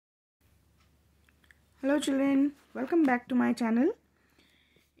Hello children, welcome back to my channel.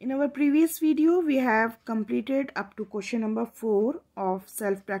 In our previous video, we have completed up to question number 4 of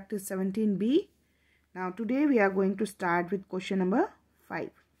self practice 17B. Now today we are going to start with question number 5.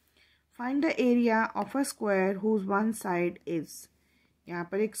 Find the area of a square whose one side is. यहाँ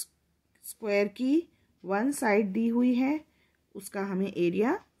पर एक square की one side दी हुई है, उसका हमें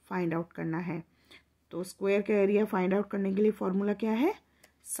area find out करना है. तो स्क्वायर का एरिया फाइंड आउट करने के लिए फॉर्मूला क्या है?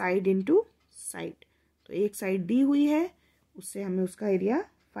 Side into side. तो एक साइड दी हुई है, उससे हमें उसका एरिया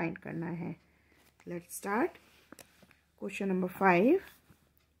फाइंड करना है. Let's start. Question number 5.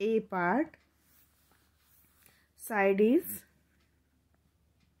 A part. Side is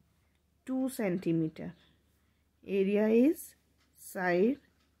 2 centimetre. Area is side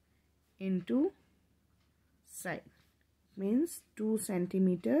into side. Means 2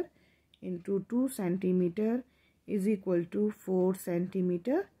 centimetre into 2 centimetre is equal to 4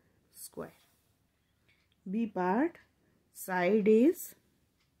 centimetre square. B part, side is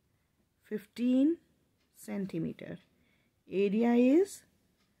 15 centimeter. Area is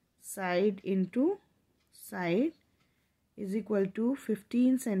side into side is equal to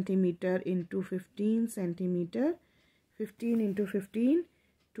 15 centimeter into 15 centimeter. 15 into 15,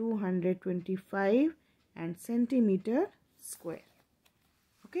 225 and centimeter square.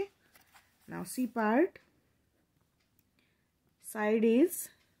 Okay. Now C part, side is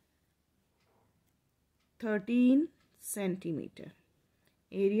 13 centimeter.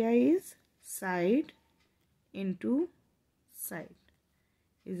 Area is side into side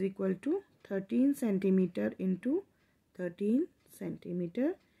is equal to 13 centimeter into 13 centimeter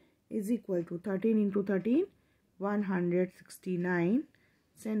is equal to 13 into 13, 169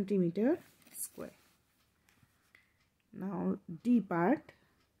 centimeter square. Now D part,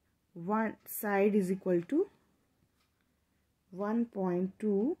 one side is equal to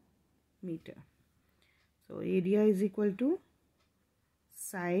 1.2 meter. So area is equal to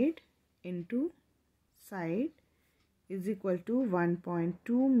side into side is equal to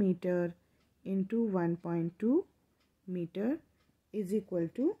 1.2 meter into 1.2 meter is equal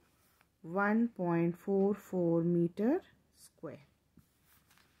to 1.44 meter square.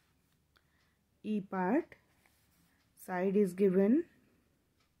 E part, side is given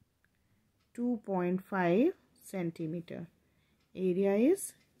 2.5 centimeter. Area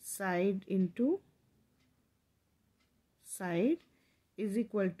is side into side is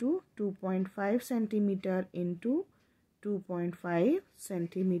equal to 2.5 centimeter into 2.5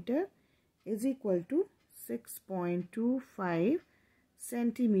 centimeter is equal to 6.25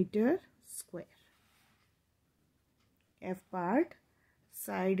 centimeter square. F part,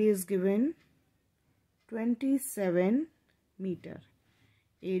 side is given 27 meter.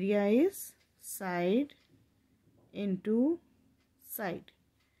 Area is side into side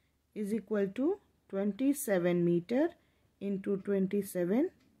is equal to 27 meter into 27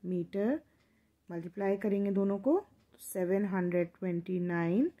 metre. Multiply करेंगे दोनों को,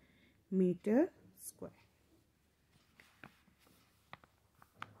 729 metre square.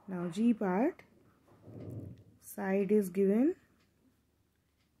 Now ji part, side is given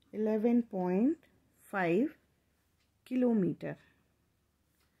 11.5 kilometre.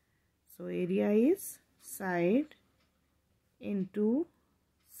 So area is side into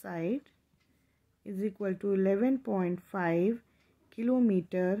side is equal to 11.5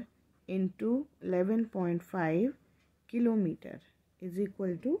 kilometer into 11.5 kilometer is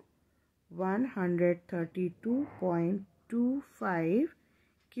equal to 132.25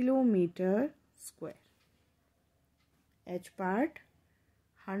 kilometer square. H part,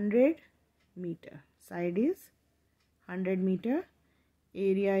 100 meter. Side is 100 meter.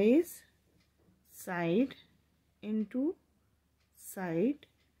 Area is side into side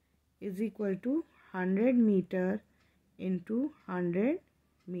is equal to 100 meter into 100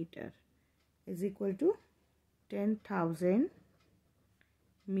 meter is equal to 10,000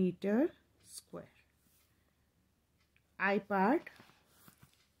 meter square. I part,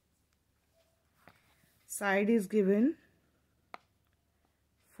 side is given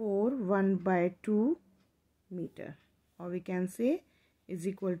 1/2 meter, or we can say is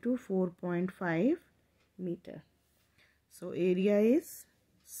equal to 4.5 meter. So area is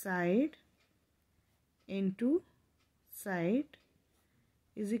side into side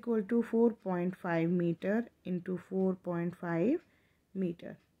is equal to 4.5 meter into 4.5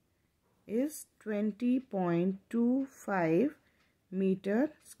 meter is 20.25 meter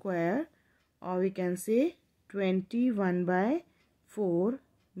square, or we can say 21/4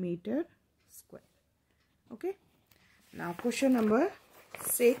 meter square. Okay. Now question number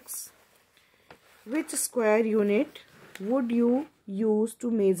 6. Which square unit would you use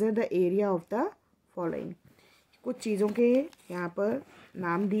to measure the area of the following. कुछ चीज़ों के यहाँ पर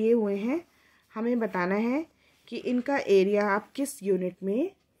नाम दिए हुए हैं, हमें बताना है कि इनका एरिया आप किस यूनिट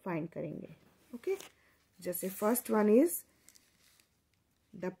में फाइंड करेंगे। ओके, जैसे first one is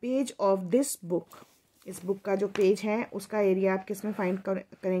the page of this book. इस बुक का जो पेज है उसका एरिया आप किस में फाइंड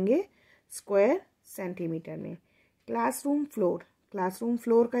करेंगे? स्क्वायर सेंटीमीटर में। क्लासरूम फ्लोर, क्लासरूम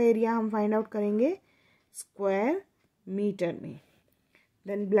फ्लोर का एरिया हम फाइंड आउट करेंगे स्क्वायर मीटर में।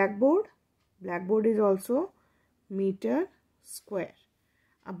 Then black board, black board is also metre square.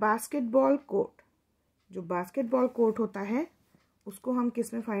 अब बास्केटबॉल कोर्ट, जो बास्केटबॉल कोर्ट होता है उसको हम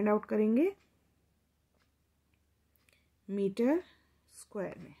किस में फाइंड आउट करेंगे? मीटर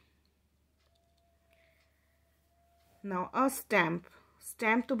स्क्वायर में। नाउ अ स्टैम्प,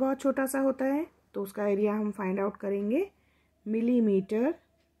 स्टैम्प तो बहुत छोटा सा होता है तो उसका एरिया हम फाइंड आउट करेंगे millimetre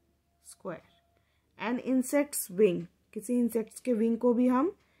square. And insects wing, किसी इंसेक्ट्स के विंग को भी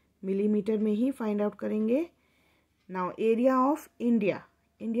हम मिलीमीटर में ही फाइंड आउट करेंगे। Now area of India,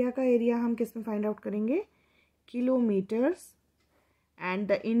 India का एरिया हम किस में फाइंड आउट करेंगे? Kilometres. And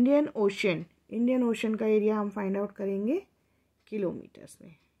the Indian ocean, Indian ocean का एरिया हम फाइंड आउट करेंगे किलोमीटर्स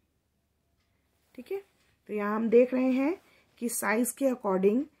में। ठीक है, तो यहाँ हम देख रहे हैं कि साइज के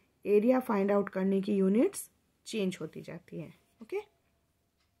अकॉर्डिंग एरिया फाइंड आउट करने की यूनिट्स चेंज होती जाती हैं। Okay,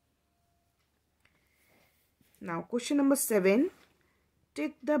 now question number 7,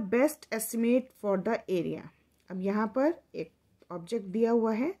 take the best estimate for the area. अब यहाँ पर एक ऑब्जेक्ट दिया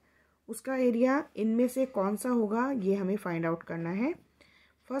हुआ है, उसका एरिया इनमें से कौन सा होगा ये हमें फाइंड आउट करना है।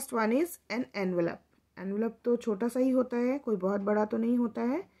 First one is an envelope. Envelope तो छोटा सा ही होता है, कोई बहुत बड़ा तो नहीं होता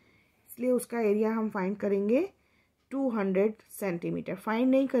है, इसलिए उसका एरिया हम फाइंड करेंगे 200 सेंटीमीटर। फाइंड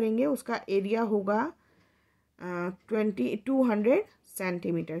नहीं करेंगे, उसका एरिया होगा 200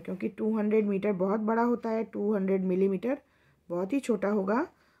 सेंटीमीटर, क्योंकि 200 मीटर बहुत बड़ा होता है, 200 मिलीमीटर बहुत ही छोटा होगा।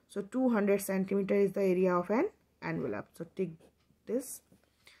 सो 200 centimetre is the area of an envelope. So tick this.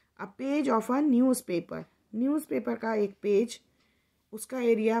 A page of a newspaper, newspaper का एक पेज, उसका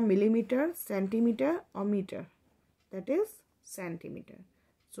एरिया मिलीमीटर, सेंटीमीटर और metre, that is centimetre.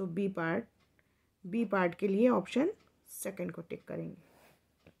 So B part के लिए ऑप्शन सेकंड को टिक करेंगे।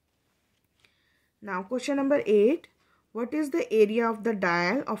 Now question number 8, what is the area of the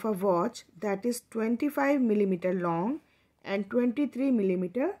dial of a watch that is 25 millimetre long and 23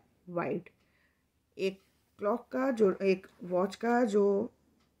 millimetre wide. एक clock का जो, एक watch का जो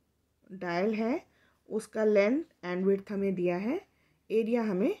डायल है उसका लेंथ एंड विड्थ हमें दिया है, एरिया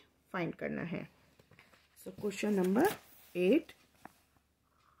हमें फाइंड करना है। So question number 8,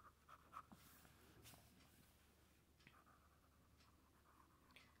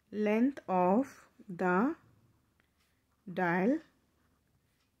 length of the dial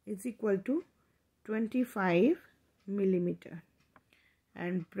is equal to 25 millimeter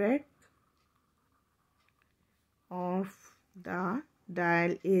and breadth of the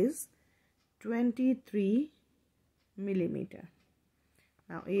dial is 23 millimeter.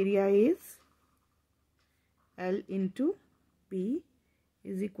 Now area is L into P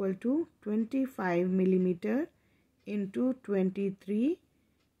is equal to 25 millimeter into 23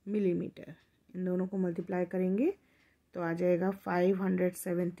 millimetre. इन दोनों को multiply करेंगे तो आ जाएगा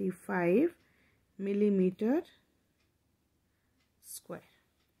 575 millimetre square.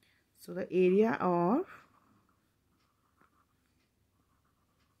 So the area of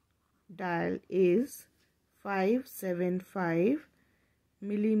dial is 575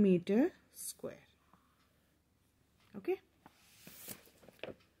 millimeter square. Okay.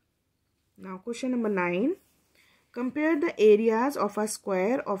 Now question number 9. Compare the areas of a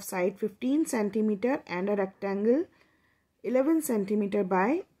square of side 15 centimeter and a rectangle 11 centimeter by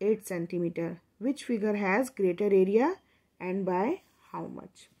 8 centimeter. Which figure has greater area and by how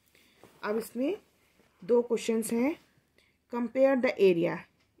much? अब इसमें दो questions हैं. Compare the area,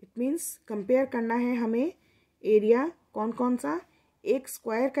 it means compare करना है हमें area कौन कौन सा. एक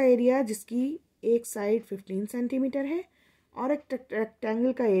स्क्वायर का एरिया जिसकी एक साइड 15 सेंटीमीटर है और एक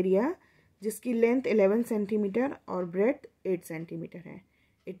रेक्टेंगल का एरिया जिसकी लेंथ 11 सेंटीमीटर और ब्रेड्थ 8 सेंटीमीटर है.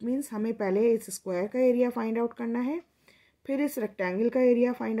 इट मीन्स हमें पहले इस स्क्वायर का एरिया फाइंड आउट करना है, फिर इस रेक्टेंगल का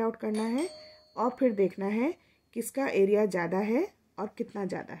एरिया फाइंड आउट करना है और फिर देखना है किसका एरिया ज़्यादा है और कितना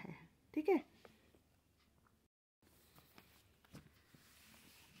ज़्यादा है. ठीक है.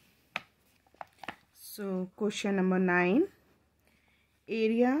 So question number 9.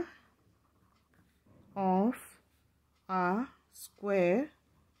 Area of a square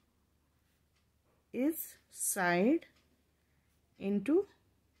is side into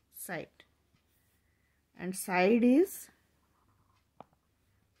side and side is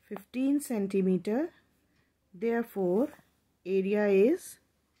 15 centimeter, therefore area is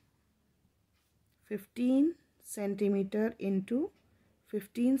 15 centimeter into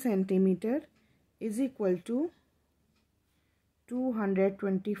 15 centimeter is equal to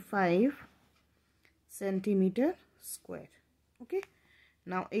 225 centimeter square. Okay,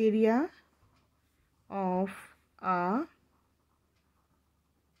 now area of a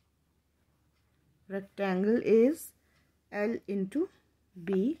rectangle is L into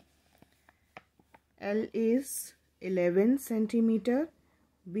B. L is 11 centimeter,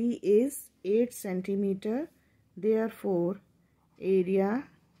 B is 8 centimeter. Therefore, area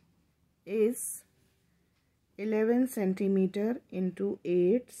is 11 centimeter into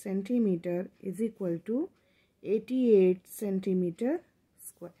 8 centimeter is equal to 88 centimeter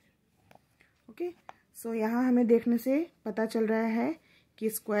square. Okay, सो यहाँ हमें देखने से पता चल रहा है कि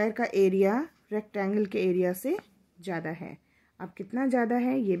square का एरिया रेक्टेंगल के एरिया से ज़्यादा है. अब कितना ज़्यादा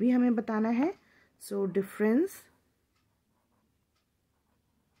है ये भी हमें बताना है. So difference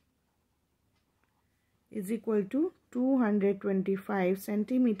is equal to 225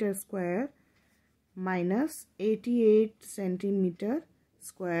 centimetre square minus 88 centimetre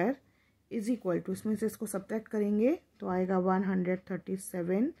square is equal to, इसमें से इसको सब्ट्रैक्ट करेंगे तो आएगा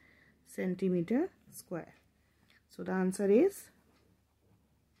 137 centimeter square. So the answer is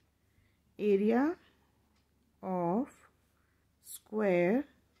area of square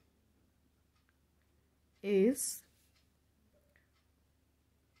is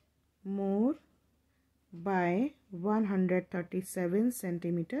more by 137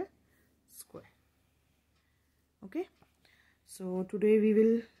 centimeter square. Okay, so today we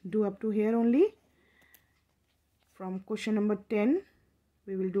will do up to here only. From question number 10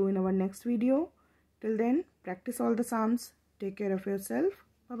 we will do in our next video. Till then, practice all the sums. Take care of yourself.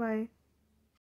 Bye bye.